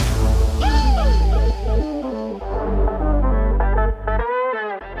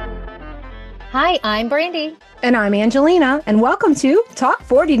Hi, I'm Brandy. And I'm Angelina, and welcome to Talk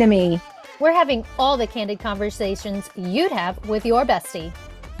 40 to Me. We're having all the candid conversations you'd have with your bestie.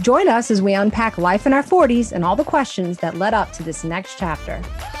 Join us as we unpack life in our 40s and all the questions that led up to this next chapter.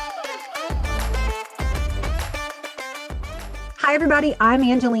 Hi, everybody. I'm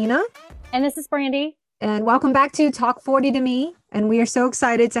Angelina. And this is Brandy. And welcome back to Talk 40 to Me. And we are so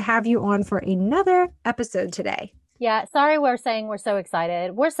excited to have you on for another episode today. Yeah, sorry we're saying we're so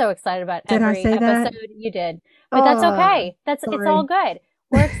excited. We're so excited about every episode that? You did. But that's okay. It's all good.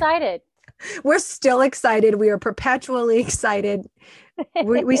 We're excited. We're still excited. We are perpetually excited.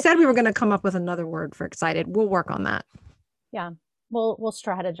 We said we were going to come up with another word for excited. We'll work on that. Yeah, we'll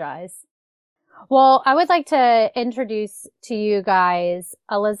strategize. Well, I would like to introduce to you guys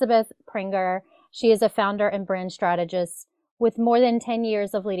Elizabeth Pringer. She is a founder and brand strategist with more than 10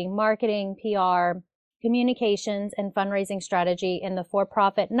 years of leading marketing, PR, communications, and fundraising strategy in the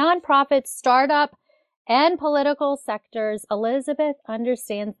for-profit, nonprofit, startup, and political sectors. Elizabeth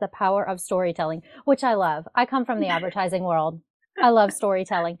understands the power of storytelling, which I love. I come from the advertising world. I love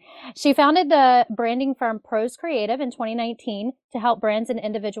storytelling. She founded the branding firm Pros Creative in 2019 to help brands and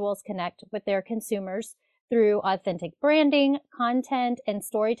individuals connect with their consumers through authentic branding, content, and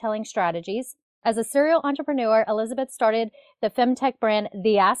storytelling strategies. As a serial entrepreneur, Elizabeth started the femtech brand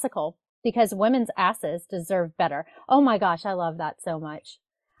The Assicle because women's asses deserve better. Oh my gosh, I love that so much.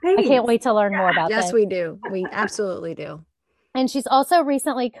 Thanks. I can't wait to learn more about that. Yes, we do. We absolutely do. And she's also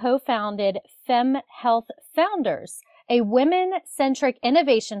recently co-founded Fem Health Founders, a women-centric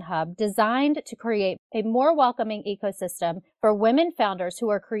innovation hub designed to create a more welcoming ecosystem for women founders who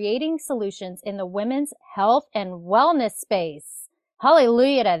are creating solutions in the women's health and wellness space.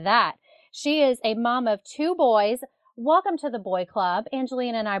 Hallelujah to that. She is a mom of 2 boys. Welcome to the boy club.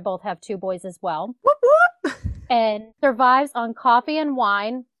 Angelina and I both have 2 boys as well. Whoop, whoop. And survives on coffee and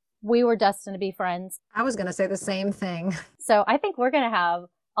wine. We were destined to be friends. I was going to say the same thing. So I think we're going to have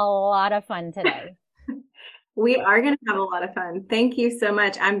a lot of fun today. We are going to have a lot of fun. Thank you so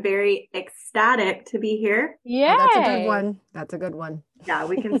much. I'm very ecstatic to be here. Yeah, that's a good one. That's a good one. Yeah,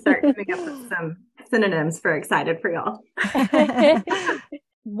 we can start coming up with some synonyms for excited for y'all.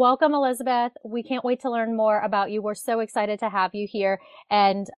 Welcome, Elizabeth. We can't wait to learn more about you. We're so excited to have you here.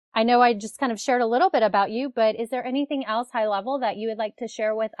 And I know I just kind of shared a little bit about you, but is there anything else high level that you would like to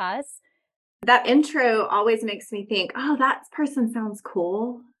share with us? That intro always makes me think, oh, that person sounds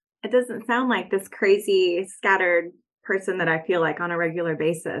cool. It doesn't sound like this crazy, scattered person that I feel like on a regular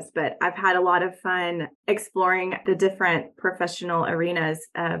basis, but I've had a lot of fun exploring the different professional arenas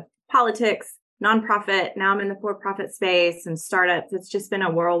of politics, nonprofit. Now I'm in the for-profit space and startups. It's just been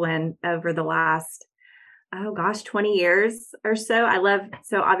a whirlwind over the last, 20 years or so.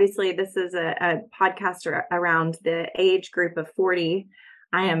 So obviously this is a podcast around the age group of 40.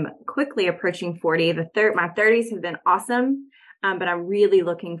 I am quickly approaching 40. My 30s have been awesome, but I'm really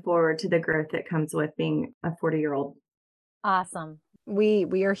looking forward to the growth that comes with being a 40-year-old. Awesome. We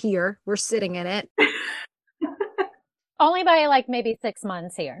are here. We're sitting in it. Only by like maybe 6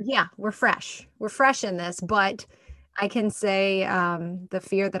 months here. Yeah, we're fresh. We're fresh in this, but I can say the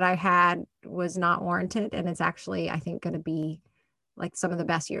fear that I had was not warranted. And it's actually, I think, going to be like some of the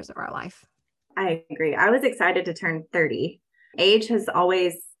best years of our life. I agree. I was excited to turn 30. Age has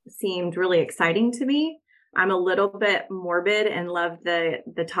always seemed really exciting to me. I'm a little bit morbid and love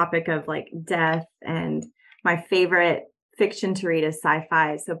the topic of like death. And my favorite fiction to read is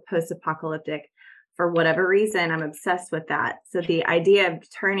sci-fi, so post-apocalyptic. For whatever reason, I'm obsessed with that. So the idea of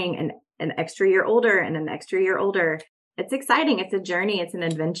turning an extra year older and an extra year older, it's exciting. It's a journey. It's an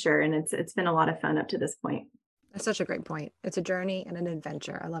adventure. And it's been a lot of fun up to this point. That's such a great point. It's a journey and an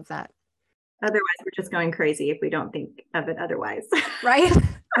adventure. I love that. Otherwise, we're just going crazy if we don't think of it otherwise. Right?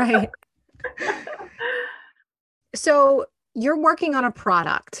 Right. So you're working on a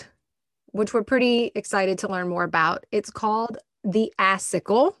product, which we're pretty excited to learn more about. It's called The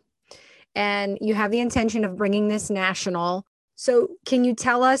Assicle. And you have the intention of bringing this national. So can you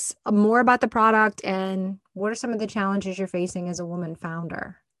tell us more about the product and what are some of the challenges you're facing as a woman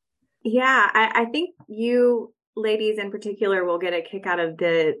founder? Yeah, I think you ladies in particular will get a kick out of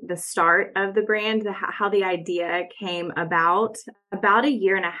the start of the brand, how the idea came about a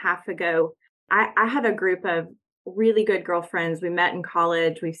year and a half ago. I have a group of really good girlfriends. We met in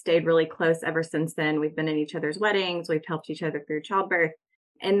college. We've stayed really close ever since then. We've been in each other's weddings. We've helped each other through childbirth.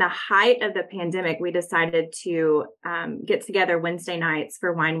 In the height of the pandemic, we decided to get together Wednesday nights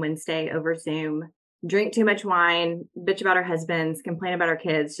for Wine Wednesday over Zoom, drink too much wine, bitch about our husbands, complain about our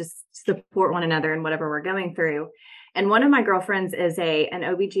kids, just support one another in whatever we're going through. And one of my girlfriends is an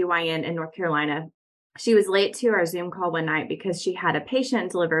OBGYN in North Carolina. She was late to our Zoom call one night because she had a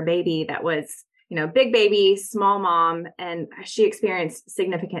patient deliver a baby that was big baby, small mom, and she experienced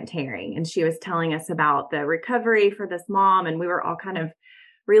significant tearing. And she was telling us about the recovery for this mom. And we were all kind of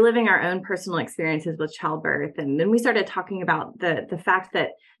reliving our own personal experiences with childbirth. And then we started talking about the fact that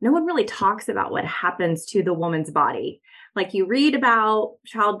no one really talks about what happens to the woman's body. Like, you read about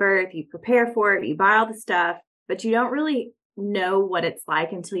childbirth, you prepare for it, you buy all the stuff, but you don't really know what it's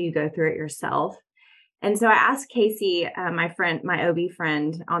like until you go through it yourself. And so I asked Casey, my OB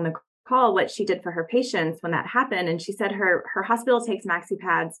friend, on the call what she did for her patients when that happened. And she said her hospital takes maxi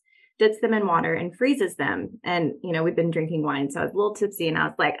pads, dips them in water, and freezes them. And, we've been drinking wine, so I was a little tipsy, and I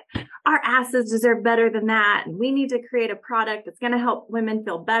was like, our asses deserve better than that. And we need to create a product that's going to help women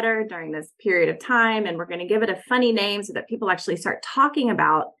feel better during this period of time. And we're going to give it a funny name so that people actually start talking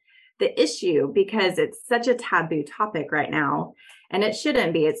about the issue, because it's such a taboo topic right now. And it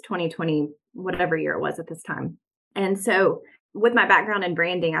shouldn't be. It's 2020, whatever year it was at this time. And so with my background in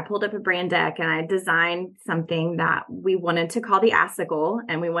branding, I pulled up a brand deck and I designed something that we wanted to call the Assicle,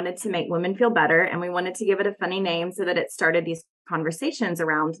 and we wanted to make women feel better, and we wanted to give it a funny name so that it started these conversations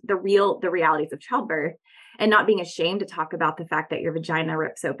around the realities of childbirth, and not being ashamed to talk about the fact that your vagina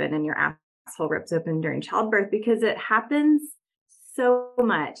rips open and your asshole rips open during childbirth, because it happens so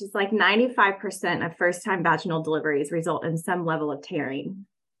much. It's like 95% of first-time vaginal deliveries result in some level of tearing.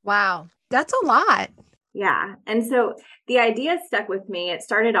 Wow, that's a lot. Yeah. And so the idea stuck with me. It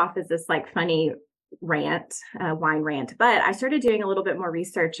started off as this like funny rant, wine rant, but I started doing a little bit more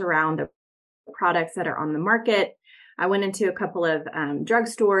research around the products that are on the market. I went into a couple of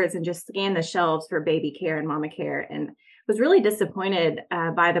drugstores and just scanned the shelves for baby care and mama care, and was really disappointed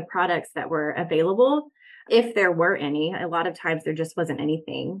by the products that were available. If there were any, a lot of times there just wasn't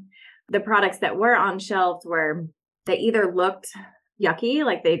anything. The products that were on shelves they either looked yucky,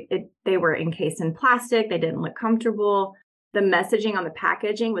 like they were encased in plastic, they didn't look comfortable. The messaging on the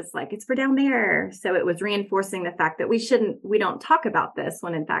packaging was like, it's for down there. So it was reinforcing the fact that we don't talk about this,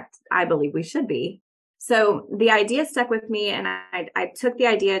 when in fact, I believe we should be. So the idea stuck with me, and I took the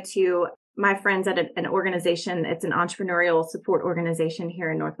idea to my friends at an organization. It's an entrepreneurial support organization here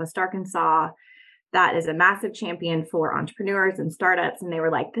in Northwest Arkansas that is a massive champion for entrepreneurs and startups. And they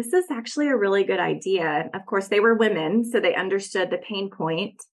were like, this is actually a really good idea. Of course, they were women, so they understood the pain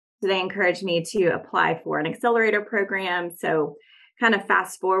point. So they encouraged me to apply for an accelerator program. So kind of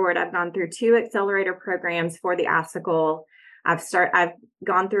fast forward, I've gone through 2 accelerator programs for the Assicle. I've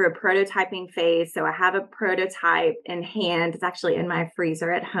gone through a prototyping phase. So I have a prototype in hand. It's actually in my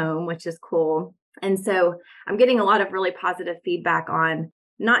freezer at home, which is cool. And so I'm getting a lot of really positive feedback on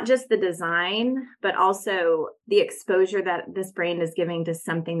not just the design, but also the exposure that this brand is giving to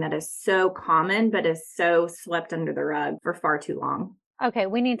something that is so common, but is so swept under the rug for far too long. Okay,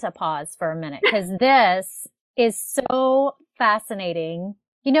 we need to pause for a minute, because this is so fascinating.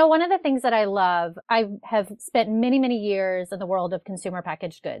 One of the things that I love, I have spent many, many years in the world of consumer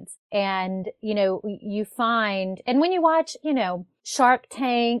packaged goods. And, you find, and when you watch, Shark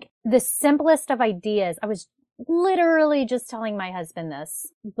Tank, the simplest of ideas, I was literally just telling my husband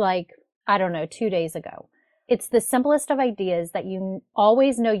this, like, I don't know, 2 days ago. It's the simplest of ideas that you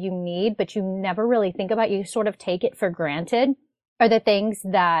always know you need, but you never really think about. You sort of take it for granted, are the things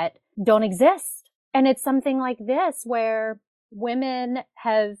that don't exist. And it's something like this where women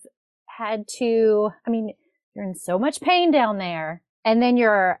have had to, you're in so much pain down there. And then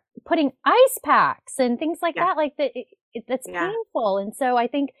you're putting ice packs and things like that. Like that's painful. And so I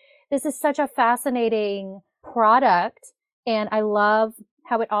think this is such a fascinating product. And I love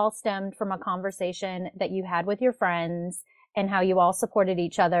how it all stemmed from a conversation that you had with your friends and how you all supported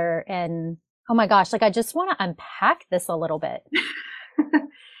each other. And oh my gosh, like I just want to unpack this a little bit.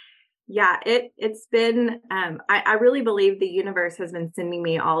 Yeah, it's been, I really believe the universe has been sending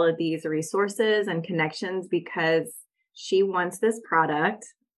me all of these resources and connections because she wants this product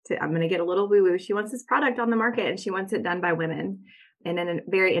I'm going to get a little woo-woo. She wants this product on the market, and she wants it done by women and in a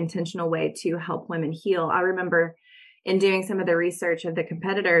very intentional way to help women heal. I remember in doing some of the research of the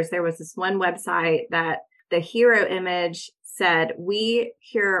competitors, there was this one website that the hero image said, we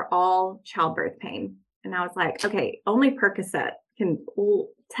cure all childbirth pain. And I was like, okay, only Percocet can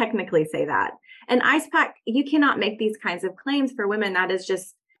technically say that. And ice pack, you cannot make these kinds of claims for women. That is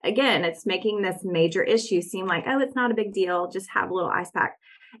just, again, it's making this major issue seem like, oh, it's not a big deal. Just have a little ice pack.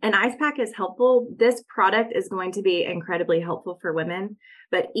 And ice pack is helpful. This product is going to be incredibly helpful for women.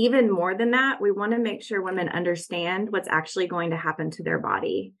 But even more than that, we want to make sure women understand what's actually going to happen to their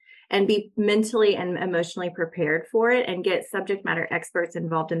body and be mentally and emotionally prepared for it and get subject matter experts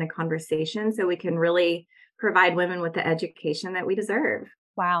involved in the conversation so we can really provide women with the education that we deserve.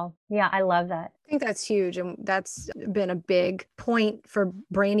 Wow. Yeah, I love that. I think that's huge. And that's been a big point for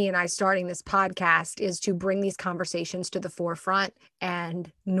Brainy and I starting this podcast, is to bring these conversations to the forefront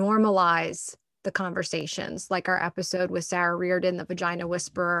and normalize the conversations, like our episode with Sarah Reardon, the Vagina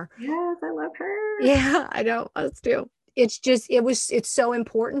Whisperer. Yes, I love her. Yeah, I know, us too. It's so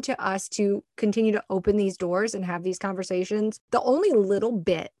important to us to continue to open these doors and have these conversations. The only little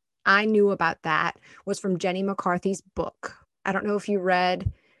bit I knew about that was from Jenny McCarthy's book. I don't know if you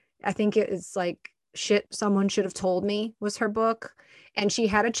read, I think it's like Shit Someone Should Have Told Me was her book. And she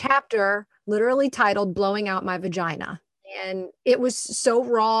had a chapter literally titled Blowing Out My Vagina. And it was so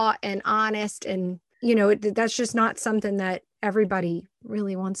raw and honest. And, that's just not something that everybody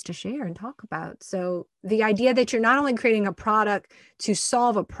really wants to share and talk about. So the idea that you're not only creating a product to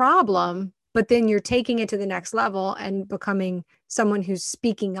solve a problem, but then you're taking it to the next level and becoming someone who's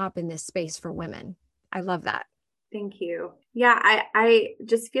speaking up in this space for women. I love that. Thank you. Yeah, I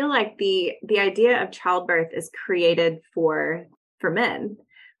just feel like the idea of childbirth is created for men.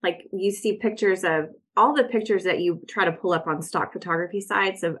 Like you see pictures of all the pictures that you try to pull up on stock photography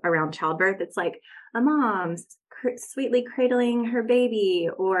sites of around childbirth. It's like a mom sweetly cradling her baby,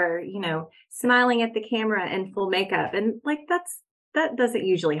 or smiling at the camera in full makeup, and like that doesn't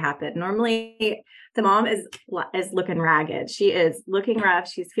usually happen. Normally, the mom is looking ragged. She is looking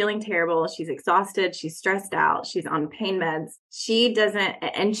rough. She's feeling terrible. She's exhausted. She's stressed out. She's on pain meds. She doesn't,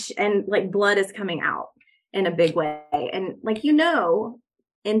 and like blood is coming out in a big way. And like,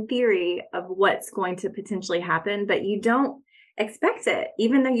 in theory of what's going to potentially happen, but you don't expect it.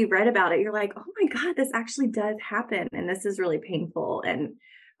 Even though you've read about it, you're like, oh my God, this actually does happen. And this is really painful. And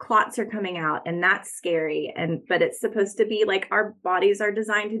clots are coming out, and that's scary. But it's supposed to be like our bodies are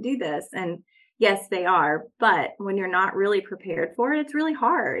designed to do this. And yes, they are. But when you're not really prepared for it, it's really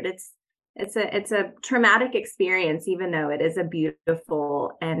hard. It's a traumatic experience, even though it is a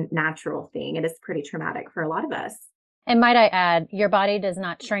beautiful and natural thing. It is pretty traumatic for a lot of us. And might I add, your body does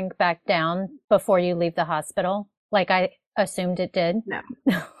not shrink back down before you leave the hospital, like I assumed it did. No.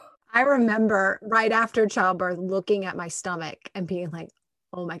 I remember right after childbirth looking at my stomach and being like,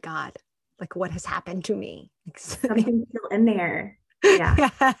 oh my God, like what has happened to me? Something's still in there. Yeah.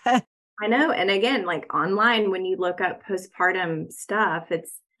 I know. And again, like online, when you look up postpartum stuff,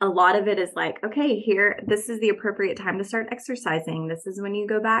 it's a lot of it is like, okay, this is the appropriate time to start exercising. This is when you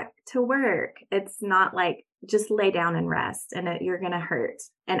go back to work. It's not like just lay down and rest, and you're going to hurt,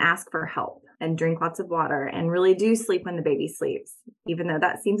 and ask for help and drink lots of water and really do sleep when the baby sleeps, even though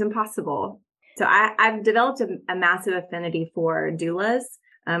that seems impossible. So I've developed a massive affinity for doulas.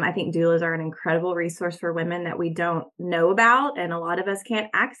 I think doulas are an incredible resource for women that we don't know about. And a lot of us can't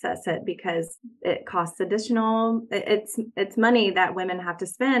access it because it costs additional, it's money that women have to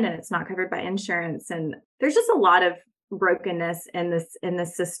spend, and it's not covered by insurance. And there's just a lot of brokenness in the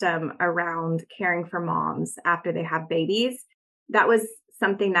system around caring for moms after they have babies. That was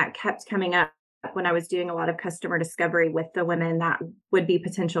something that kept coming up when I was doing a lot of customer discovery with the women that would be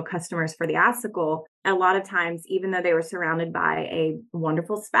potential customers for the Assicle. A lot of times, even though they were surrounded by a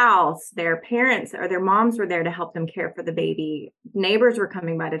wonderful spouse, their parents or their moms were there to help them care for the baby. Neighbors were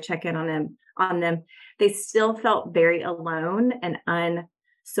coming by to check in on them. They still felt very alone and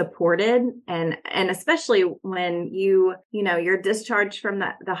unsupported. And especially when you're discharged from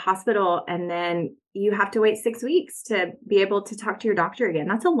the hospital, and then you have to wait 6 weeks to be able to talk to your doctor again.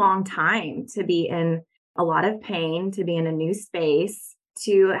 That's a long time to be in a lot of pain, to be in a new space,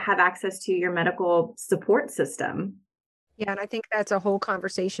 to have access to your medical support system. Yeah. And I think that's a whole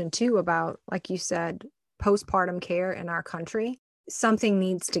conversation too about, like you said, postpartum care in our country. Something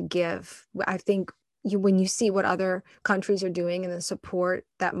needs to give. I think when you see what other countries are doing and the support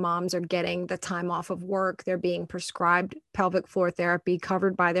that moms are getting, the time off of work, they're being prescribed pelvic floor therapy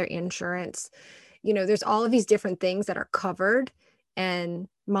covered by their insurance. There's all of these different things that are covered, and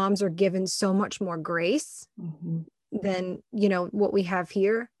moms are given so much more grace than, what we have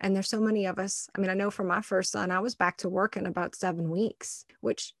here. And there's so many of us. I mean, I know for my first son, I was back to work in about 7 weeks,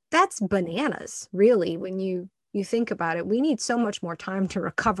 which that's bananas, really. When you think about it, we need so much more time to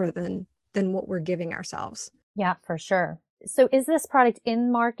recover than what we're giving ourselves. Yeah, for sure. So is this product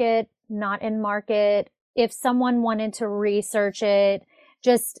in market, not in market? If someone wanted to research it,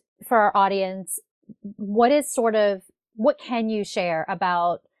 just for our audience, what can you share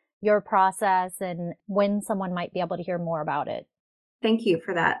about your process and when someone might be able to hear more about it? Thank you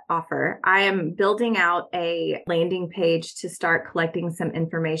for that offer. I am building out a landing page to start collecting some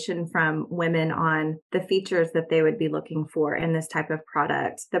information from women on the features that they would be looking for in this type of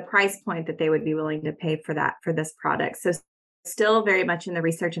product, the price point that they would be willing to pay for this product. So still very much in the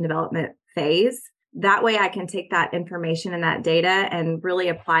research and development phase. that way I can take that information and that data and really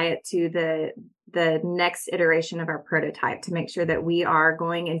apply it to the next iteration of our prototype to make sure that we are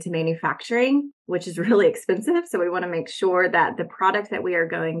going into manufacturing, which is really expensive. So we want to make sure that the product that we are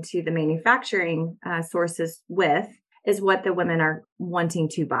going to the manufacturing sources with is what the women are wanting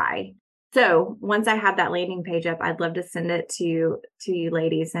to buy. So once I have that landing page up, I'd love to send it to you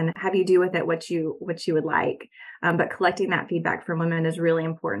ladies and have you do with it what you would like. But collecting that feedback from women is really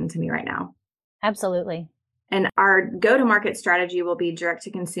important to me right now. Absolutely. And our go-to-market strategy will be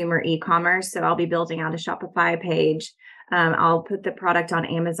direct-to-consumer e-commerce. So I'll be building out a Shopify page. I'll put the product on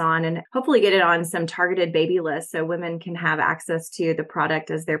Amazon and hopefully get it on some targeted baby lists so women can have access to the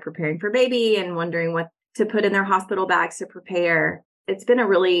product as they're preparing for baby and wondering what to put in their hospital bags to prepare. It's been a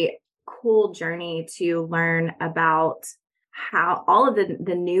really cool journey to learn about how all of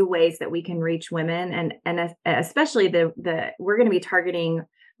the new ways that we can reach women and especially we're going to be targeting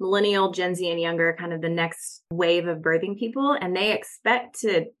millennial, Gen Z, and younger, kind of the next wave of birthing people, and they expect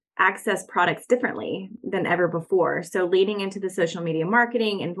to access products differently than ever before. So leading into the social media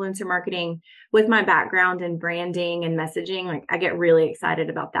marketing, influencer marketing, with my background in branding and messaging, like I get really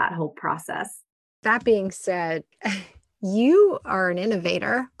excited about that whole process. That being said, you are an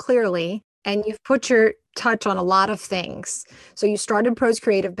innovator, clearly, and you've put your touch on a lot of things. So you started Pros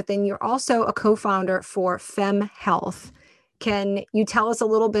Creative, but then you're also a co-founder for Fem Health. Can you tell us a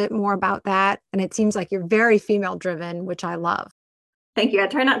little bit more about that? And it seems like you're very female driven, which I love. Thank you. I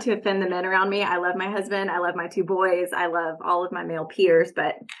try not to offend the men around me. I love my husband. I love my 2 boys. I love all of my male peers,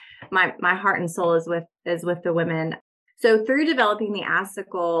 but my heart and soul is with the women. So through developing the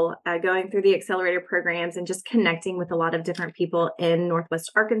ASICLE, going through the accelerator programs and just connecting with a lot of different people in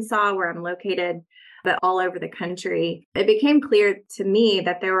Northwest Arkansas, where I'm located, but all over the country, it became clear to me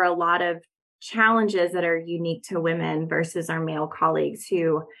that there were a lot of challenges that are unique to women versus our male colleagues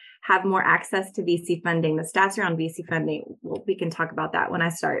who have more access to VC funding. The stats around VC funding, well, we can talk about that when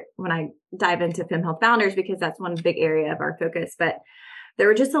I dive into Fem Health Founders, because that's one big area of our focus. But there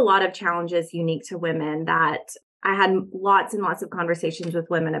were just a lot of challenges unique to women that I had lots and lots of conversations with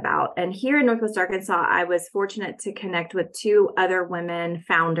women about. And here in Northwest Arkansas, I was fortunate to connect with 2 other women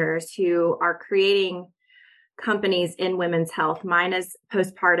founders who are creating companies in women's health. Mine is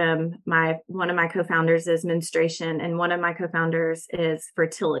postpartum. One of my co-founders is menstruation, and one of my co-founders is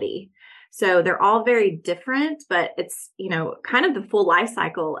fertility. So they're all very different, but it's, kind of the full life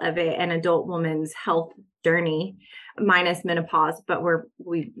cycle of an adult woman's health journey, minus menopause, but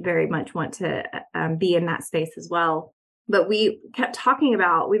we very much want to be in that space as well. But we kept talking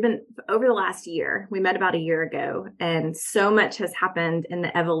about, we've been over the last year, we met about a year ago, and so much has happened in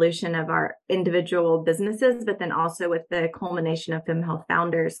the evolution of our individual businesses, but then also with the culmination of Fem Health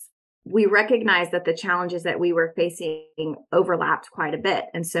Founders. We recognized that the challenges that we were facing overlapped quite a bit.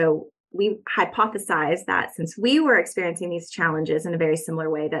 And so we hypothesized that since we were experiencing these challenges in a very similar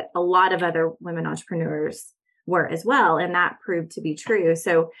way, that a lot of other women entrepreneurs were as well. And that proved to be true.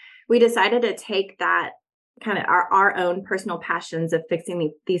 So we decided to take that kind of our own personal passions of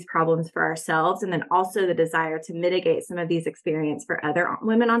fixing these problems for ourselves, and then also the desire to mitigate some of these experiences for other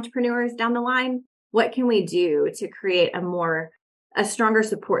women entrepreneurs down the line. What can we do to create a stronger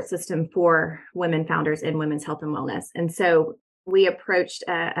support system for women founders in women's health and wellness? And so we approached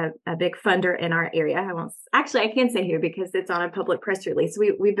a big funder in our area. I can say here because it's on a public press release.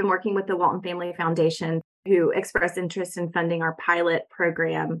 We've been working with the Walton Family Foundation, who expressed interest in funding our pilot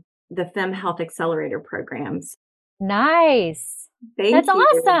program, the Fem Health Accelerator programs. Nice. That's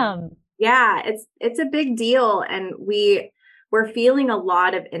awesome. Yeah, it's a big deal. And we're feeling a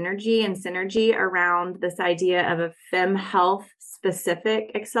lot of energy and synergy around this idea of a Fem Health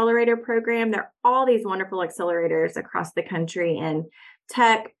specific accelerator program. There are all these wonderful accelerators across the country in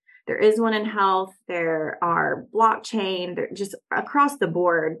tech. There is one in health. There are blockchain. They're just across the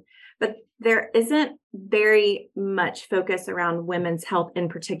board. But there isn't very much focus around women's health in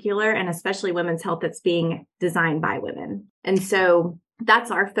particular, and especially women's health that's being designed by women. And so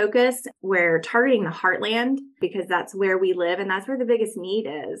that's our focus. We're targeting the heartland because that's where we live and that's where the biggest need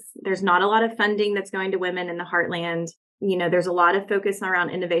is. There's not a lot of funding that's going to women in the heartland. There's a lot of focus around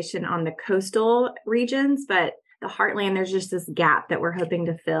innovation on the coastal regions, but the heartland, there's just this gap that we're hoping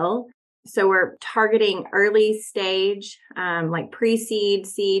to fill. So we're targeting early stage, like pre-seed,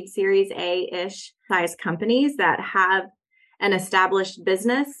 seed, Series A-ish size companies that have an established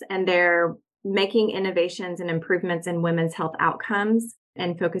business and they're making innovations and improvements in women's health outcomes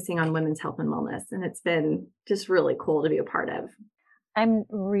and focusing on women's health and wellness. And it's been just really cool to be a part of. I'm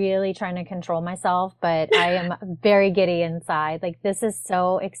really trying to control myself, but I am very giddy inside. Like, this is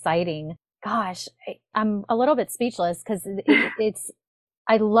so exciting. Gosh, I'm a little bit speechless because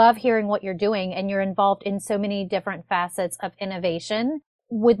I love hearing what you're doing, and you're involved in so many different facets of innovation.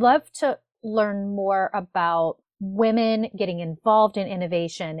 Would love to learn more about women getting involved in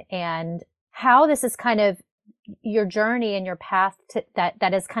innovation and how this is kind of your journey and your path to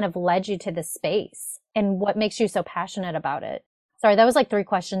that has kind of led you to this space and what makes you so passionate about it. Sorry, that was like 3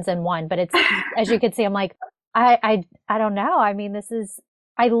 questions in one, but it's, as you can see, I'm like, I don't know. I mean,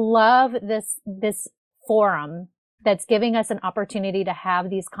 I love this forum that's giving us an opportunity to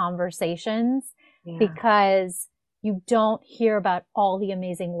have these conversations because you don't hear about all the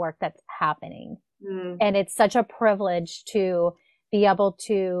amazing work that's happening. And it's such a privilege to be able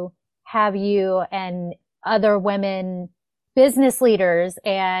to have you and other women business leaders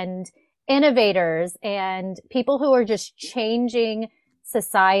and innovators and people who are just changing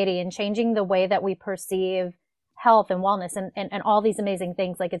society and changing the way that we perceive health and wellness and all these amazing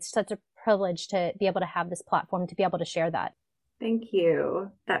things. Like, it's such a privilege to be able to have this platform, to be able to share that. Thank you.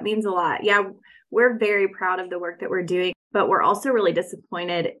 That means a lot. Yeah, we're very proud of the work that we're doing, but we're also really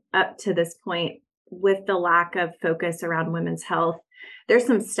disappointed up to this point with the lack of focus around women's health. There's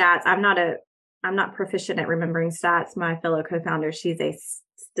some stats. I'm not proficient at remembering stats. My fellow co-founder, she's a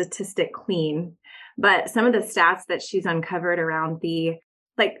statistic queen, but some of the stats that she's uncovered around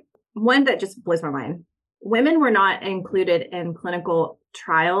one that just blows my mind. Women were not included in clinical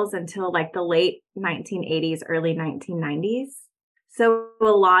trials until like the late 1980s, early 1990s. So a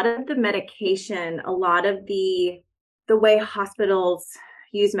lot of the medication, a lot of the way hospitals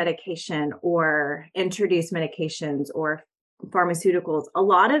use medication or introduce medications or pharmaceuticals, a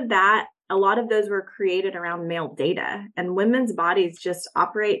lot of those were created around male data, and women's bodies just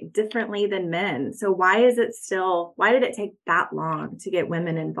operate differently than men. So why did it take that long to get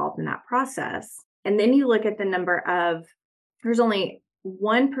women involved in that process? And then you look at the number of, there's only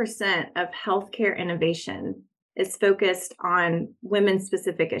 1% of healthcare innovation is focused on women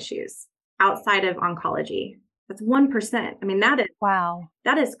specific issues outside of oncology. That's 1%. I mean, that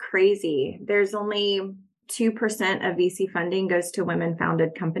is crazy. There's only 2% of VC funding goes to women founded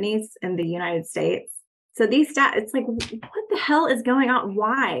companies in the United States. So these stats, it's like, what the hell is going on?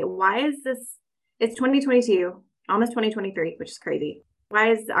 Why is this? It's 2022, almost 2023, which is crazy.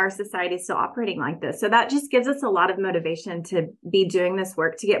 Why is our society still operating like this? So that just gives us a lot of motivation to be doing this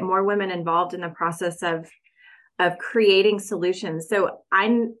work, to get more women involved in the process of creating solutions. So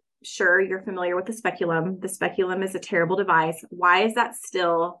I'm sure you're familiar with the speculum. The speculum is a terrible device. Why is that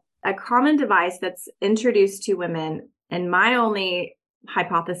still a common device that's introduced to women? And my only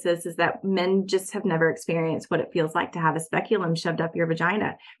hypothesis is that men just have never experienced what it feels like to have a speculum shoved up your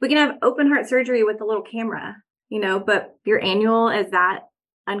vagina. We can have open heart surgery with a little camera, but your annual is that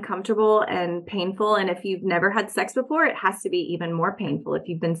uncomfortable and painful. And if you've never had sex before, it has to be even more painful. If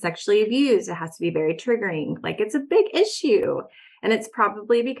you've been sexually abused, it has to be very triggering. Like, it's a big issue. And it's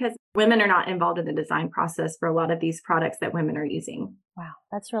probably because women are not involved in the design process for a lot of these products that women are using. Wow,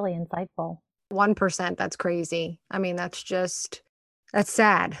 that's really insightful. 1%, that's crazy. I mean, that's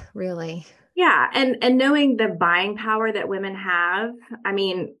sad, really. Yeah. And knowing the buying power that women have, I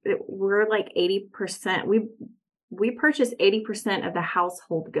mean, we're like 80%. We purchase 80% of the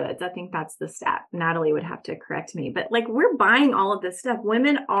household goods. I think that's the stat. Natalie would have to correct me, but like, we're buying all of this stuff.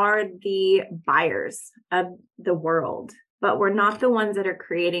 Women are the buyers of the world, but we're not the ones that are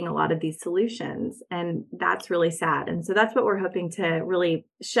creating a lot of these solutions. And that's really sad. And so that's what we're hoping to really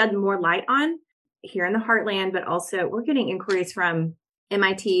shed more light on here in the heartland, but also we're getting inquiries from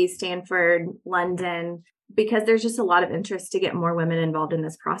MIT, Stanford, London, because there's just a lot of interest to get more women involved in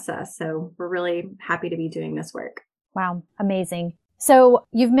this process. So we're really happy to be doing this work. Wow, amazing. So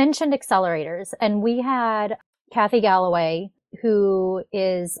you've mentioned accelerators, and we had Kathy Galloway, who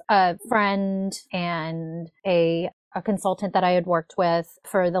is a friend and a consultant that I had worked with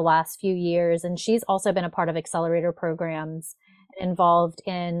for the last few years. And she's also been a part of accelerator programs involved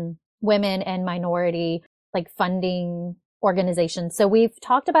in women and minority funding organizations. So we've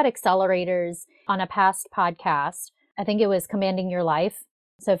talked about accelerators on a past podcast. I think it was Commanding Your Life.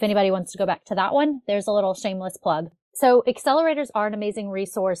 So if anybody wants to go back to that one, there's a little shameless plug. So accelerators are an amazing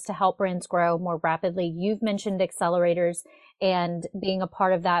resource to help brands grow more rapidly. You've mentioned accelerators and being a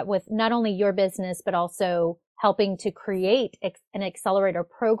part of that with not only your business, but also helping to create an accelerator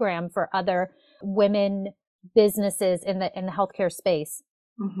program for other women businesses in the healthcare space.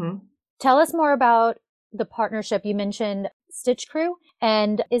 Mm-hmm. Tell us more about the partnership. You mentioned Stitch Crew,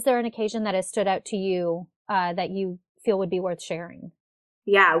 and is there an occasion that has stood out to you that you feel would be worth sharing?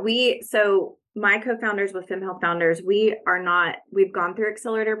 Yeah, so my co-founders with Fem Health Founders, we've gone through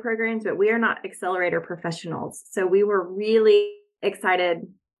accelerator programs, but we are not accelerator professionals. So we were really excited.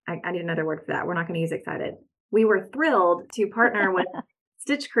 I need another word for that. We're not going to use excited. We were thrilled to partner with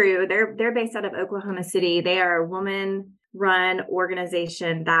Stitch Crew, they're based out of Oklahoma City. They are a woman-run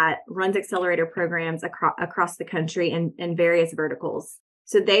organization that runs accelerator programs across the country in various verticals.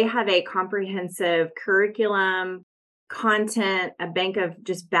 So they have a comprehensive curriculum, content, a bank of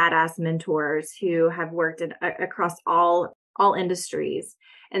just badass mentors who have worked across all industries.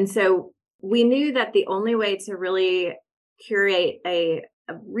 And so we knew that the only way to really curate a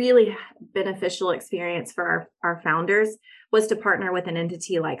really beneficial experience for our founders was to partner with an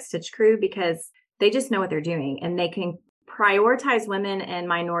entity like Stitch Crew, because they just know what they're doing and they can prioritize women and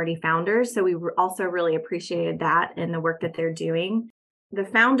minority founders. So we also really appreciated that in the work that they're doing. The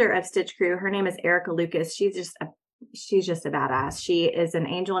founder of Stitch Crew, her name is Erica Lucas. She's just a badass. She is an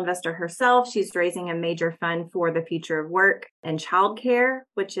angel investor herself. She's raising a major fund for the future of work and childcare,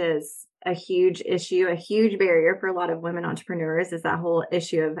 which is a huge issue, a huge barrier for a lot of women entrepreneurs, is that whole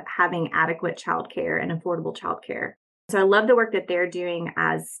issue of having adequate childcare and affordable childcare. So I love the work that they're doing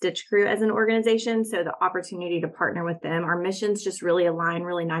as Stitch Crew as an organization. So the opportunity to partner with them, our missions just really align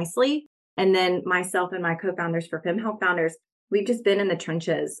really nicely. And then myself and my co-founders for FemHealth Founders, we've just been in the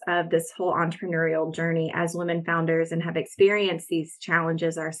trenches of this whole entrepreneurial journey as women founders and have experienced these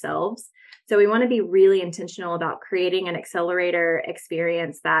challenges ourselves. So we want to be really intentional about creating an accelerator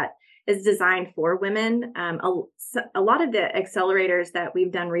experience that is designed for women. A lot of the accelerators that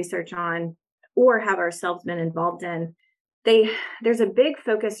we've done research on or have ourselves been involved in, there's a big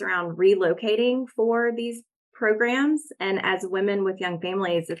focus around relocating for these programs. And as women with young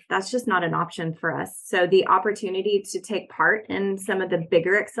families, that's just not an option for us. So the opportunity to take part in some of the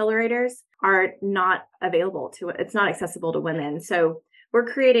bigger accelerators are not available to, it's not accessible to women. So we're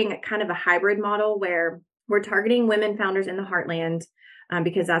creating kind of a hybrid model where we're targeting women founders in the heartland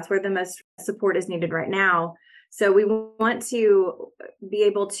because that's where the most support is needed right now. So we want to be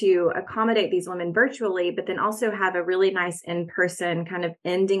able to accommodate these women virtually, but then also have a really nice in-person kind of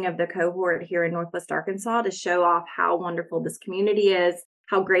ending of the cohort here in Northwest Arkansas to show off how wonderful this community is,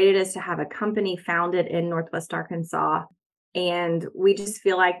 how great it is to have a company founded in Northwest Arkansas. And we just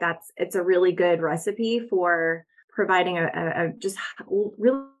feel like it's a really good recipe for providing a just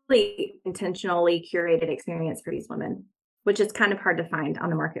really intentionally curated experience for these women, which is kind of hard to find on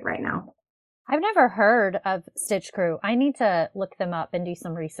the market right now. I've never heard of Stitch Crew. I need to look them up and do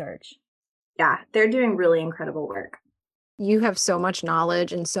some research. Yeah, they're doing really incredible work. You have so much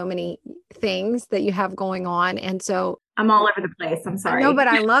knowledge and so many things that you have going on. And so I'm all over the place. I'm sorry. No, but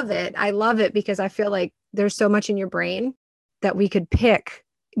I love it. I love it because I feel like there's so much in your brain that we could pick.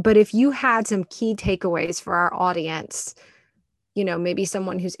 But if you had some key takeaways for our audience, maybe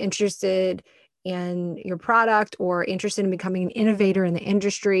someone who's interested in your product or interested in becoming an innovator in the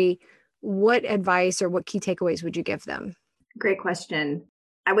industry, what advice or what key takeaways would you give them? Great question.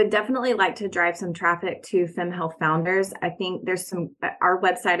 I would definitely like to drive some traffic to FemHealth Founders. I think our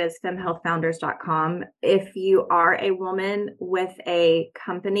website is femhealthfounders.com. If you are a woman with a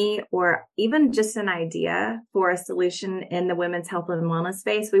company or even just an idea for a solution in the women's health and wellness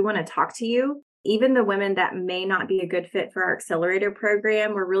space, we want to talk to you. Even the women that may not be a good fit for our accelerator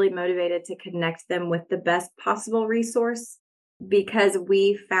program, we're really motivated to connect them with the best possible resource, because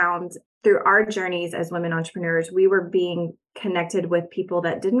we found through our journeys as women entrepreneurs, we were being connected with people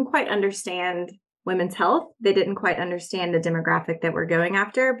that didn't quite understand women's health. They didn't quite understand the demographic that we're going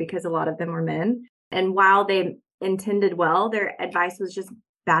after, because a lot of them were men. And while they intended well, their advice was just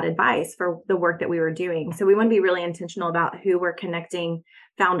bad advice for the work that we were doing. So we want to be really intentional about who we're connecting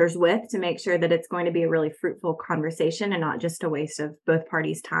founders with to make sure that it's going to be a really fruitful conversation and not just a waste of both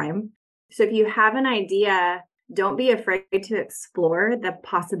parties' time. So if you have an idea, don't be afraid to explore the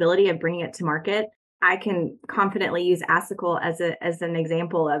possibility of bringing it to market. I can confidently use Assicle as an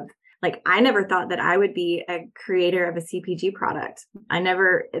example of, I never thought that I would be a creator of a CPG product.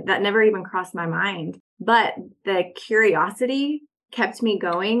 That never even crossed my mind. But the curiosity kept me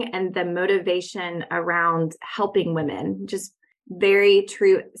going, and the motivation around helping women, just very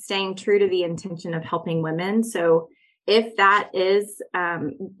true, staying true to the intention of helping women. So if that is,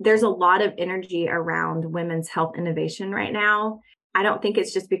 there's a lot of energy around women's health innovation right now. I don't think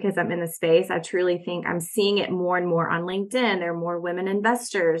it's just because I'm in the space. I truly think I'm seeing it more and more on LinkedIn. There are more women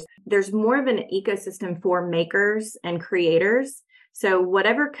investors. There's more of an ecosystem for makers and creators. So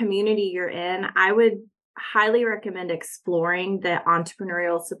whatever community you're in, I would highly recommend exploring the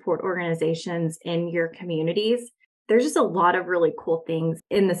entrepreneurial support organizations in your communities. There's just a lot of really cool things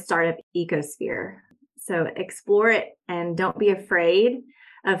in the startup ecosphere. So explore it and don't be afraid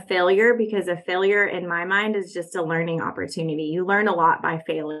of failure, because a failure in my mind is just a learning opportunity. You learn a lot by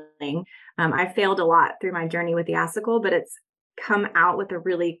failing. I failed a lot through my journey with the Assicle, but it's come out with a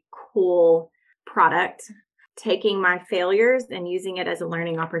really cool product taking my failures and using it as a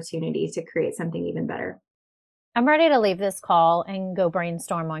learning opportunity to create something even better. I'm ready to leave this call and go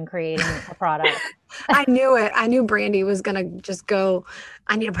brainstorm on creating a product. I knew it. I knew Brandy was going to just go,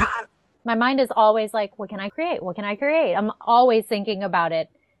 I need a product. My mind is always like, what can I create? What can I create? I'm always thinking about it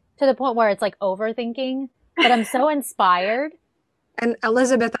to the point where it's like overthinking, but I'm so inspired. And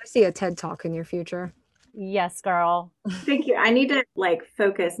Elizabeth, I see a TED Talk in your future. Yes, girl. Thank you. I need to like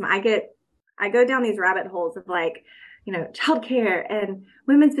focus. I go down these rabbit holes of like, childcare and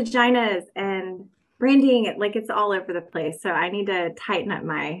women's vaginas and branding. Like it's all over the place. So I need to tighten up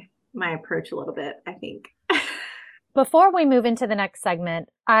my approach a little bit, I think. Before we move into the next segment,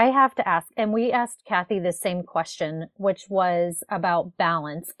 I have to ask, and we asked Kathy the same question, which was about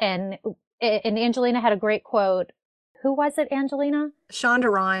balance. And Angelina had a great quote. Who was it, Angelina? Shonda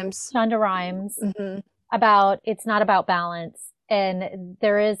Rhimes. Shonda Rhimes. Mm-hmm. About it's not about balance. And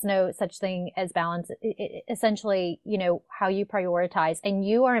there is no such thing as balance. Essentially, how you prioritize. And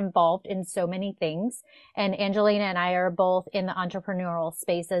you are involved in so many things. And Angelina and I are both in the entrepreneurial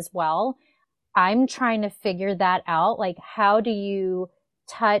space as well. I'm trying to figure that out. Like, how do you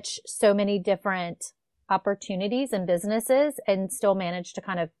touch so many different opportunities and businesses and still manage to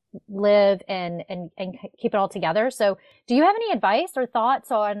kind of live and keep it all together? So do you have any advice or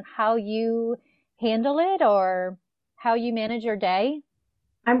thoughts on how you handle it or how you manage your day?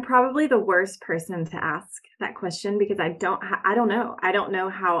 I'm probably the worst person to ask that question because I don't know. I don't know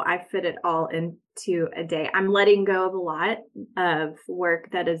how I fit it all into a day. I'm letting go of a lot of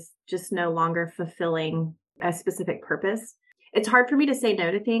work that is just no longer fulfilling a specific purpose. It's hard for me to say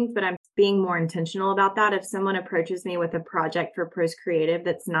no to things, but I'm being more intentional about that. If someone approaches me with a project for Pros Creative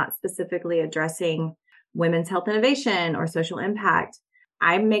that's not specifically addressing women's health innovation or social impact,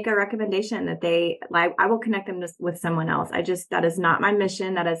 I make a recommendation that I will connect them with someone else. That is not my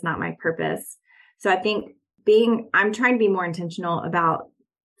mission. That is not my purpose. So I think I'm trying to be more intentional about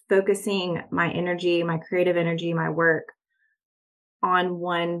focusing my energy, my creative energy, my work on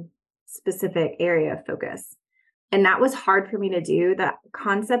one specific area of focus. And that was hard for me to do. That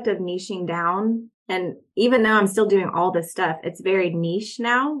concept of niching down. And even though I'm still doing all this stuff, it's very niche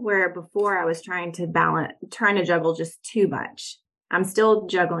now, where before I was trying to juggle just too much. I'm still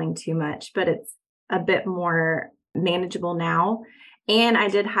juggling too much, but it's a bit more manageable now. And I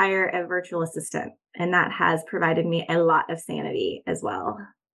did hire a virtual assistant, and that has provided me a lot of sanity as well.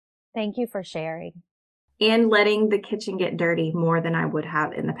 Thank you for sharing. And letting the kitchen get dirty more than I would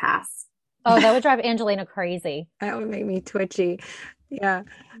have in the past. Oh, that would drive Angelina crazy. That would make me twitchy. Yeah.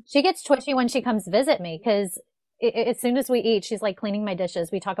 She gets twitchy when she comes visit me because as soon as we eat, she's like cleaning my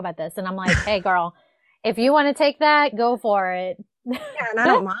dishes. We talk about this and I'm like, hey girl, if you want to take that, go for it. Yeah, and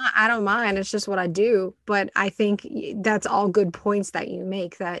I don't mind. It's just what I do. But I think that's all good points that you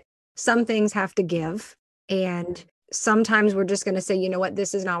make, that some things have to give. And sometimes we're just going to say, you know what,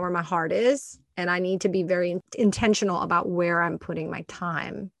 this is not where my heart is. And I need to be very intentional about where I'm putting my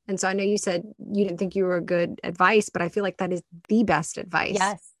time. And so I know you said you didn't think you were a good advice, but I feel like that is the best advice.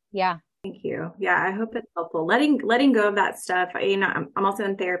 Yes. Yeah. Thank you. Yeah. I hope it's helpful. Letting go of that stuff. I'm also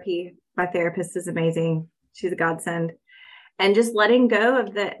in therapy. My therapist is amazing. She's a godsend. And just letting go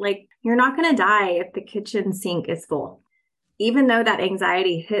of that, like, you're not going to die if the kitchen sink is full. Even though that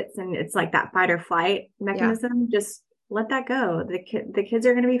anxiety hits and it's like that fight or flight mechanism, just let that go. The kids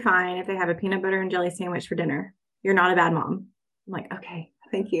are going to be fine if they have a peanut butter and jelly sandwich for dinner. You're not a bad mom. I'm like, okay,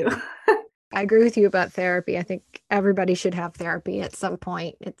 thank you. I agree with you about therapy. I think everybody should have therapy at some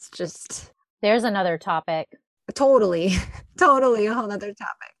point. It's just... There's another topic. Totally a whole other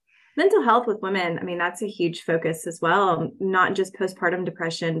topic. Mental health with women, I mean, that's a huge focus as well. Not just postpartum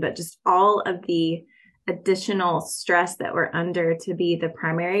depression, but just all of the additional stress that we're under to be the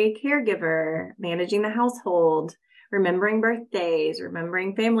primary caregiver, managing the household, remembering birthdays,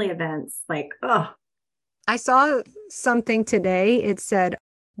 remembering family events. Like, oh. I saw something today. It said,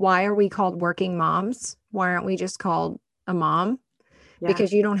 why are we called working moms? Why aren't we just called a mom? Yeah.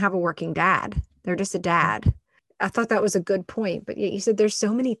 Because you don't have a working dad. They're just a dad. I thought that was a good point, but you said there's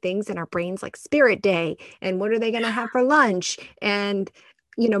so many things in our brains, like Spirit Day and what are they going to have for lunch and,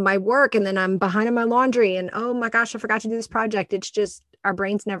 my work, and then I'm behind on my laundry and, oh my gosh, I forgot to do this project. It's just, our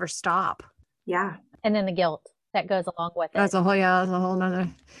brains never stop. Yeah. And then the guilt that goes along with it. That's a whole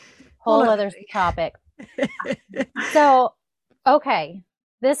nother topic. So, okay,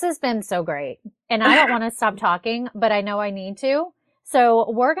 this has been so great and I don't want to stop talking, but I know I need to.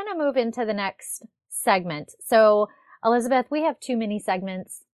 So we're going to move into the next segment. So Elizabeth, we have two mini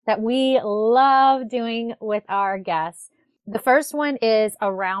segments that we love doing with our guests. The first one is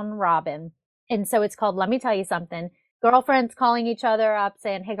a round robin. And so it's called, Let Me Tell You Something. girlfriends calling each other up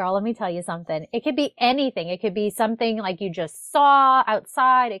saying, hey girl, let me tell you something. It could be anything. It could be something like you just saw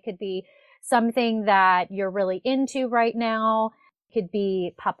outside. It could be something that you're really into right now. It could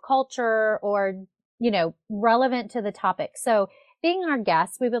be pop culture or, relevant to the topic. So being our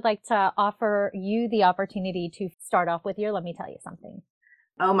guest, we would like to offer you the opportunity to start off with your, let me tell you something.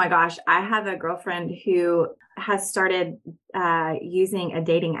 Oh my gosh. I have a girlfriend who has started using a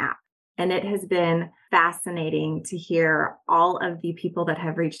dating app, and it has been fascinating to hear all of the people that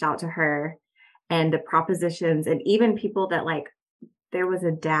have reached out to her and the propositions, and even people that, like, there was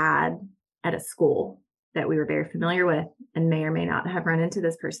a dad at a school that we were very familiar with and may or may not have run into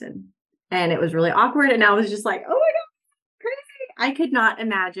this person. And it was really awkward. And I was just like, oh my God, crazy. I could not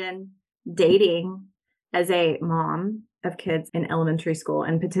imagine dating as a mom of kids in elementary school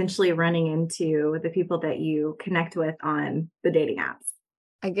and potentially running into the people that you connect with on the dating apps.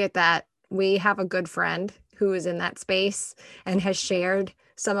 I get that. We have a good friend who is in that space and has shared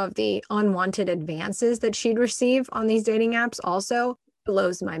some of the unwanted advances that she'd receive on these dating apps. Also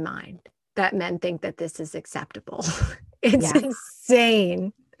blows my mind that men think that this is acceptable. It's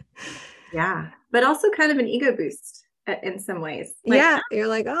insane. Yeah. But also kind of an ego boost in some ways. Like, yeah. You're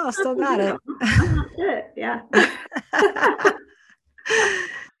like, oh, still got it. Yeah.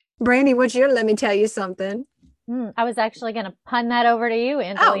 Brandy, what's your, let me tell you something. I was actually going to pun that over to you,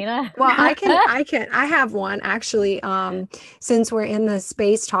 Angelina. Oh, well, I have one actually. Since we're in the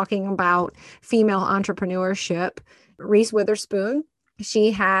space talking about female entrepreneurship, Reese Witherspoon,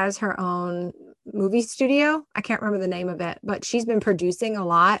 she has her own movie studio. I can't remember the name of it, but she's been producing a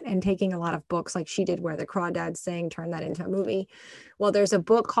lot and taking a lot of books, like she did Where the Crawdads Sing, turn that into a movie. Well, there's a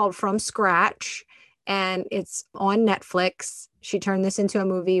book called From Scratch, and it's on Netflix. She turned this into a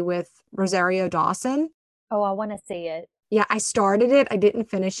movie with Rosario Dawson. Oh, I want to see it. Yeah, I started it. I didn't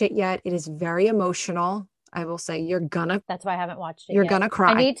finish it yet. It is very emotional. I will say that's why I haven't watched it yet. You're yet. Gonna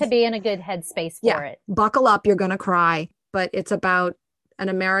cry. I need to be in a good headspace for it. Buckle up. You're going to cry. But it's about an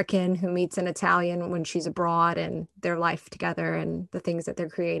American who meets an Italian when she's abroad and their life together and the things that they're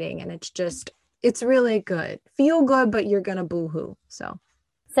creating. And it's really good. Feel good, but you're going to boo-hoo. So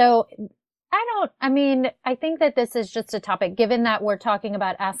I think that this is just a topic, given that we're talking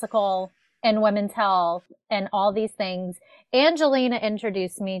about ethical and women's health and all these things. Angelina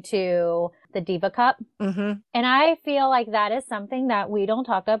introduced me to the Diva Cup. Mm-hmm. And I feel like that is something that we don't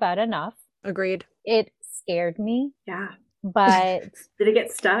talk about enough. Agreed. It scared me. Yeah. But did it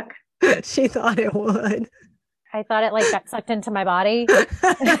get stuck? She thought it would. I thought it got sucked into my body. Even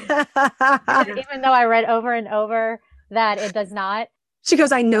though I read over and over that it does not. She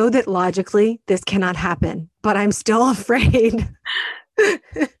goes, I know that logically this cannot happen, but I'm still afraid.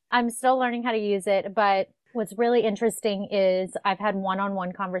 I'm still learning how to use it, but what's really interesting is I've had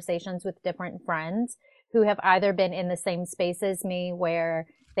one-on-one conversations with different friends who have either been in the same space as me where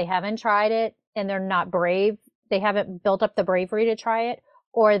they haven't tried it and they're not brave. They haven't built up the bravery to try it,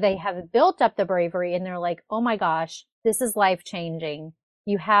 or they have built up the bravery and they're like, oh my gosh, this is life-changing.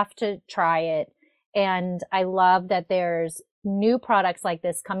 You have to try it. And I love that there's new products like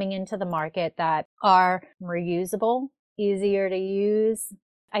this coming into the market that are reusable, easier to use.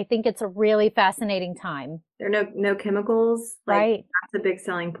 I think it's a really fascinating time. There are no chemicals. Right. That's a big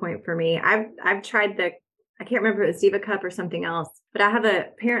selling point for me. I've tried I can't remember if it was Diva Cup or something else, but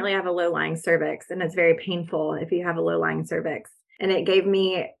apparently I have a low-lying cervix, and it's very painful if you have a low-lying cervix. And it gave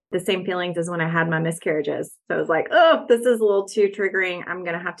me the same feelings as when I had my miscarriages. So I was like, oh, this is a little too triggering. I'm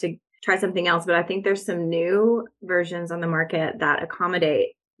going to have to try something else. But I think there's some new versions on the market that accommodate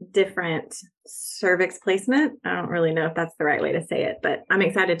different cervix placement. I don't really know if that's the right way to say it, but I'm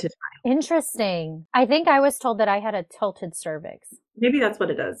excited to try. Interesting. I think I was told that I had a tilted cervix. Maybe that's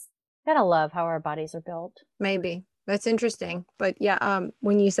what it is. Gotta love how our bodies are built. Maybe. That's interesting. But yeah,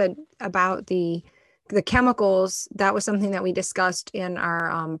 when you said about the chemicals, that was something that we discussed in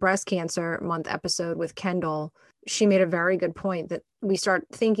our breast cancer month episode with Kendall. She made a very good point that we start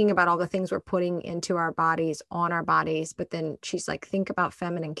thinking about all the things we're putting into our bodies, on our bodies. But then she's like, think about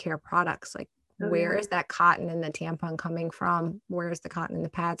feminine care products. Like, where is that cotton in the tampon coming from? Where is the cotton in the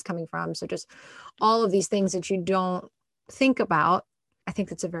pads coming from? So just all of these things that you don't think about. I think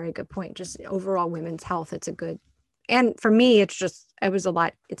that's a very good point. Just overall women's health. It's a good, and for me, it's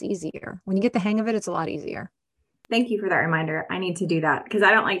easier. When you get the hang of it, it's a lot easier. Thank you for that reminder. I need to do that because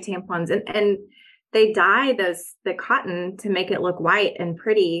I don't like tampons, and they dye the cotton to make it look white and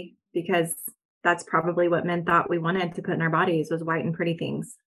pretty, because that's probably what men thought we wanted to put in our bodies, was white and pretty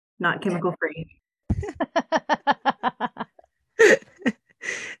things, not chemical free.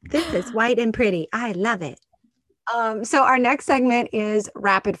 This is white and pretty. I love it. So our next segment is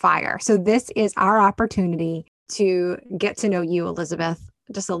rapid fire. So this is our opportunity to get to know you, Elizabeth,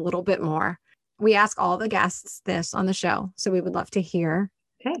 just a little bit more. We ask all the guests this on the show, so we would love to hear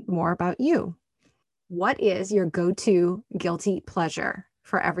more about you. What is your go-to guilty pleasure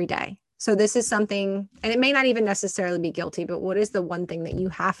for every day? So this is something, and it may not even necessarily be guilty, but what is the one thing that you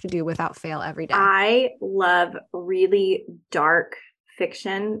have to do without fail every day? I love really dark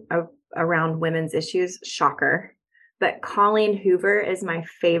fiction around women's issues. Shocker. But Colleen Hoover is my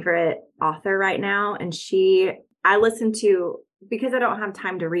favorite author right now. And I listen to, because I don't have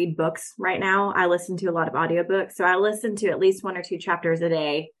time to read books right now, I listen to a lot of audiobooks. So I listen to at least 1 or 2 chapters a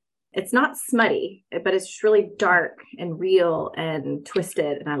day. It's not smutty, but it's just really dark and real and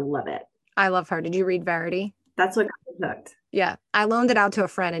twisted. And I love it. I love her. Did you read Verity? That's what got me hooked. Yeah. I loaned it out to a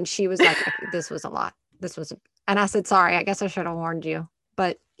friend and she was like, this was a lot. And I said, sorry, I guess I should have warned you.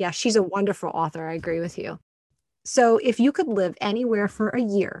 But yeah, she's a wonderful author. I agree with you. So if you could live anywhere for a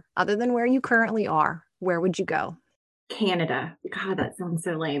year other than where you currently are, where would you go? Canada. God, that sounds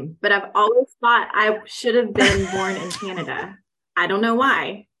so lame. But I've always thought I should have been born in Canada. I don't know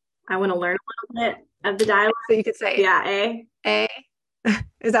why. I want to learn a little bit of the dialect. So you could say, yeah, eh?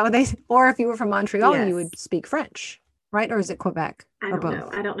 Is that what they say? Or if you were from Montreal, yes. You would speak French, right? Or is it Quebec? I don't know.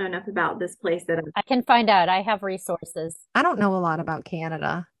 I don't know enough about this place I can find out. I have resources. I don't know a lot about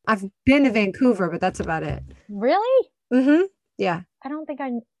Canada. I've been to Vancouver, but that's about it. Really? Mm-hmm. Yeah. I don't think I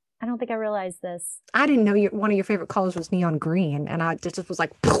realized this. I didn't know one of your favorite colors was neon green, and I just was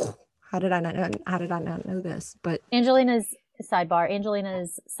like, how did I not know this? But Angelina's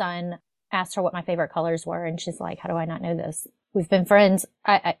son asked her what my favorite colors were, and she's like, how do I not know this? We've been friends.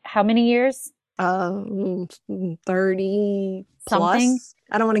 How many years? 30 something. Plus.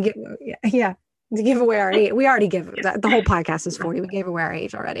 I don't want to to give away our age. We already give the whole podcast is 40. We gave away our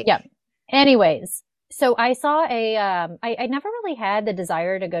age already. Yeah. Anyways, so I saw I never really had the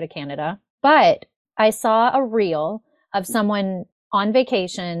desire to go to Canada, but I saw a reel of someone on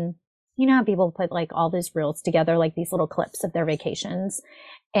vacation. You know how people put like all these reels together, like these little clips of their vacations.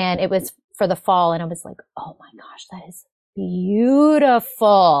 And it was for the fall. And I was like, oh my gosh, that is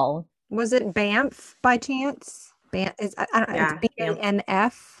beautiful. Was it Banff by chance? It's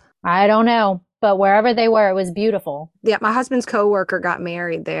BANF. I don't know, but wherever they were, it was beautiful. Yeah, my husband's coworker got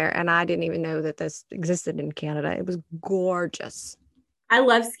married there, and I didn't even know that this existed in Canada. It was gorgeous. I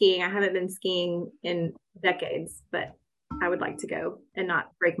love skiing. I haven't been skiing in decades, but I would like to go and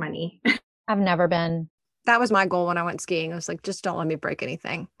not break my knee. I've never been. That was my goal when I went skiing. I was like, just don't let me break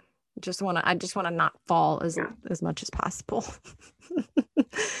anything. I just want to not fall as much as possible.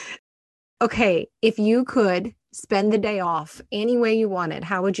 Okay, if you could spend the day off any way you wanted,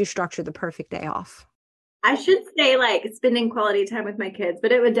 how would you structure the perfect day off? I should say like spending quality time with my kids,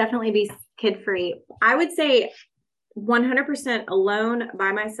 but it would definitely be kid-free. I would say 100% alone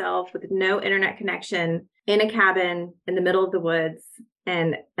by myself with no internet connection in a cabin in the middle of the woods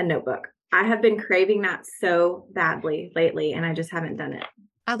and a notebook. I have been craving that so badly lately, and I just haven't done it.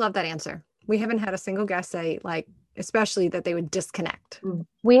 I love that answer. We haven't had a single guest say, like, especially that they would disconnect.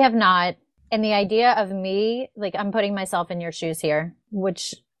 We have not. And the idea of me, like, I'm putting myself in your shoes here,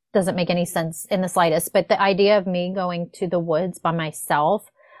 which doesn't make any sense in the slightest. But the idea of me going to the woods by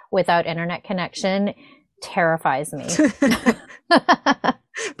myself without internet connection terrifies me.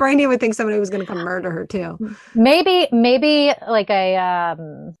 Brandy would think somebody was going to come murder her too. Maybe like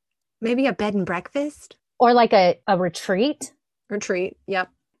maybe a bed and breakfast or like a retreat. Yep.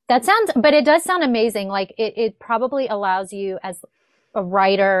 But it does sound amazing. Like it probably allows you as a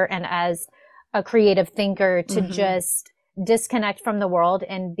writer and as a creative thinker to just disconnect from the world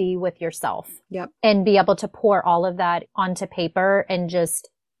and be with yourself. Yep. And be able to pour all of that onto paper and just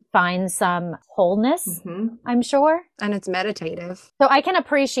find some wholeness, I'm sure. And it's meditative. So I can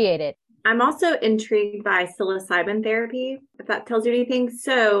appreciate it. I'm also intrigued by psilocybin therapy, if that tells you anything.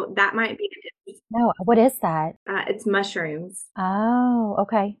 So that might be. No, what is that? It's mushrooms. Oh,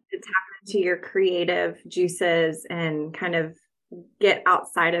 okay. To tap into your creative juices and kind of get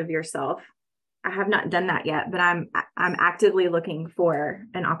outside of yourself. I have not done that yet, but I'm actively looking for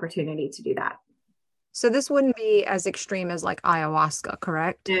an opportunity to do that. So this wouldn't be as extreme as like ayahuasca,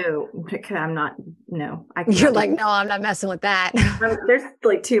 correct? No, because I'm not. No, You're like, no, I'm not messing with that. There's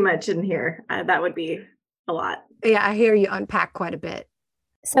like too much in here. That would be a lot. Yeah, I hear you unpack quite a bit.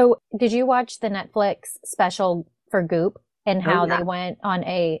 So did you watch the Netflix special for Goop and how they went on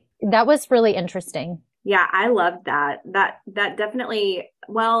that was really interesting. Yeah, I loved that. That definitely,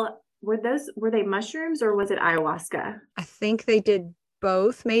 well, were they mushrooms or was it ayahuasca? I think they did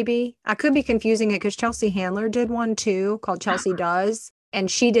both, maybe. I could be confusing it because Chelsea Handler did one too called Chelsea Does. And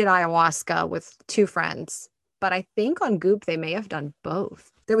she did ayahuasca with 2 friends. But I think on Goop, they may have done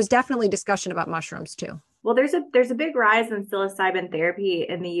both. There was definitely discussion about mushrooms too. Well, there's a big rise in psilocybin therapy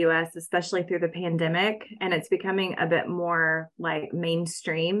in the US, especially through the pandemic, and it's becoming a bit more like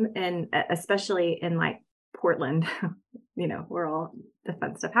mainstream, and especially in like Portland, where all the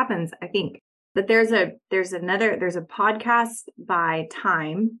fun stuff happens, I think. But there's a podcast by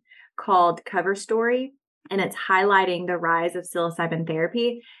Time called Cover Story, and it's highlighting the rise of psilocybin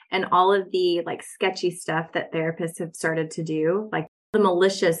therapy and all of the like sketchy stuff that therapists have started to do, like the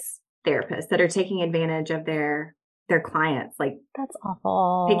malicious therapists that are taking advantage of their clients, like that's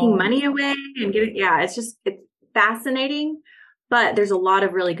awful, taking money away and getting, it's fascinating. But there's a lot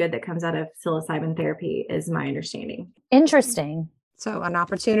of really good that comes out of psilocybin therapy, is my understanding. Interesting. So an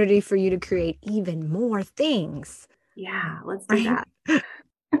opportunity for you to create even more things. Yeah, let's do that.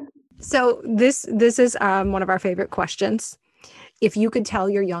 So this is one of our favorite questions. If you could tell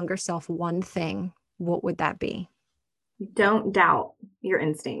your younger self one thing, what would that be? Don't doubt your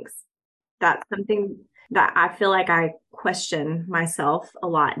instincts. That's something that I feel like I question myself a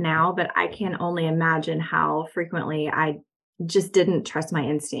lot now, but I can only imagine how frequently I just didn't trust my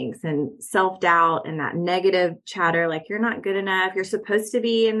instincts, and self-doubt and that negative chatter, like you're not good enough, you're supposed to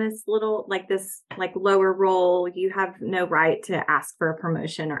be in this little lower role, you have no right to ask for a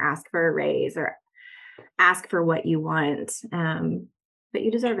promotion or ask for a raise or ask for what you want, but you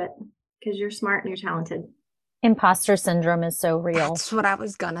deserve it because you're smart and you're talented. Imposter syndrome is so real. That's what I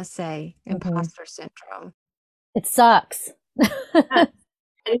was gonna say. Imposter syndrome. It sucks. And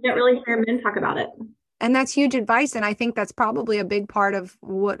you don't really hear men talk about it. And that's huge advice. And I think that's probably a big part of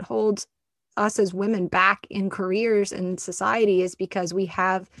what holds us as women back in careers and society, is because we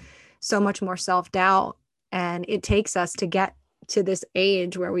have so much more self-doubt. And it takes us to get to this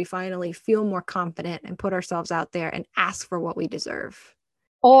age where we finally feel more confident and put ourselves out there and ask for what we deserve.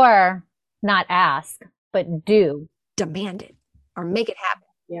 Or not ask, but do. Demand it or make it happen.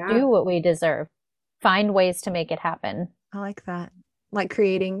 Yeah. Do what we deserve. Find ways to make it happen. I like that. Like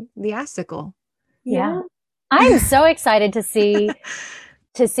creating the Assicle. Yeah. I'm so excited to see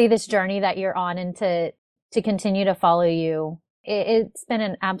this journey that you're on, and to continue to follow you. It's been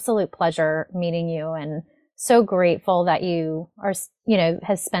an absolute pleasure meeting you, and so grateful that you are,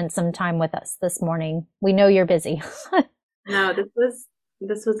 has spent some time with us this morning. We know you're busy. No, this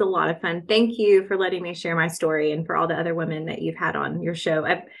was a lot of fun. Thank you for letting me share my story, and for all the other women that you've had on your show.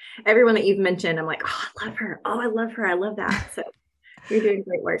 Everyone that you've mentioned, I'm like, oh, I love her. Oh, I love her. I love that. So you're doing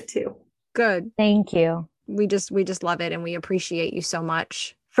great work too. Good. Thank you. We just love it, and we appreciate you so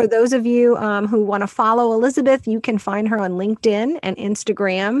much. For those of you who want to follow Elizabeth, you can find her on LinkedIn and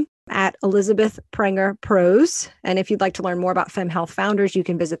Instagram at Elizabeth Prenger Pros. And if you'd like to learn more about Fem Health Founders, you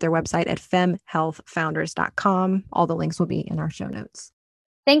can visit their website at femhealthfounders.com. All the links will be in our show notes.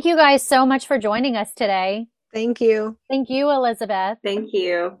 Thank you guys so much for joining us today. Thank you. Thank you, Elizabeth. Thank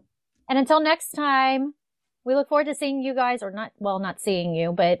you. And until next time, we look forward to seeing you guys, or not seeing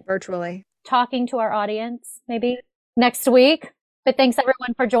you, but virtually talking to our audience maybe next week. But thanks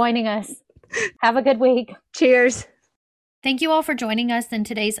everyone for joining us. Have a good week. Cheers. Thank you all for joining us in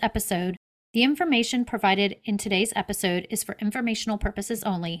today's episode. The information provided in today's episode is for informational purposes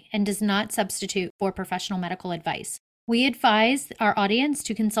only and does not substitute for professional medical advice. We advise our audience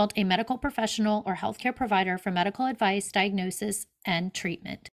to consult a medical professional or healthcare provider for medical advice, diagnosis, and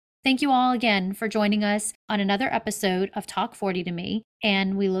treatment. Thank you all again for joining us on another episode of Talk 40 to Me,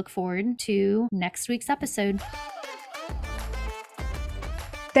 and we look forward to next week's episode.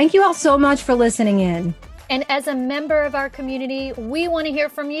 Thank you all so much for listening in. And as a member of our community, we want to hear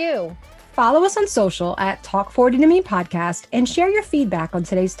from you. Follow us on social at Talk 40 to Me Podcast and share your feedback on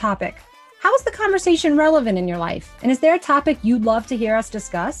today's topic. How is the conversation relevant in your life? And is there a topic you'd love to hear us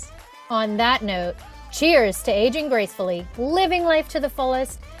discuss? On that note, cheers to aging gracefully, living life to the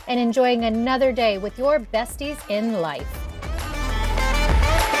fullest, and enjoying another day with your besties in life.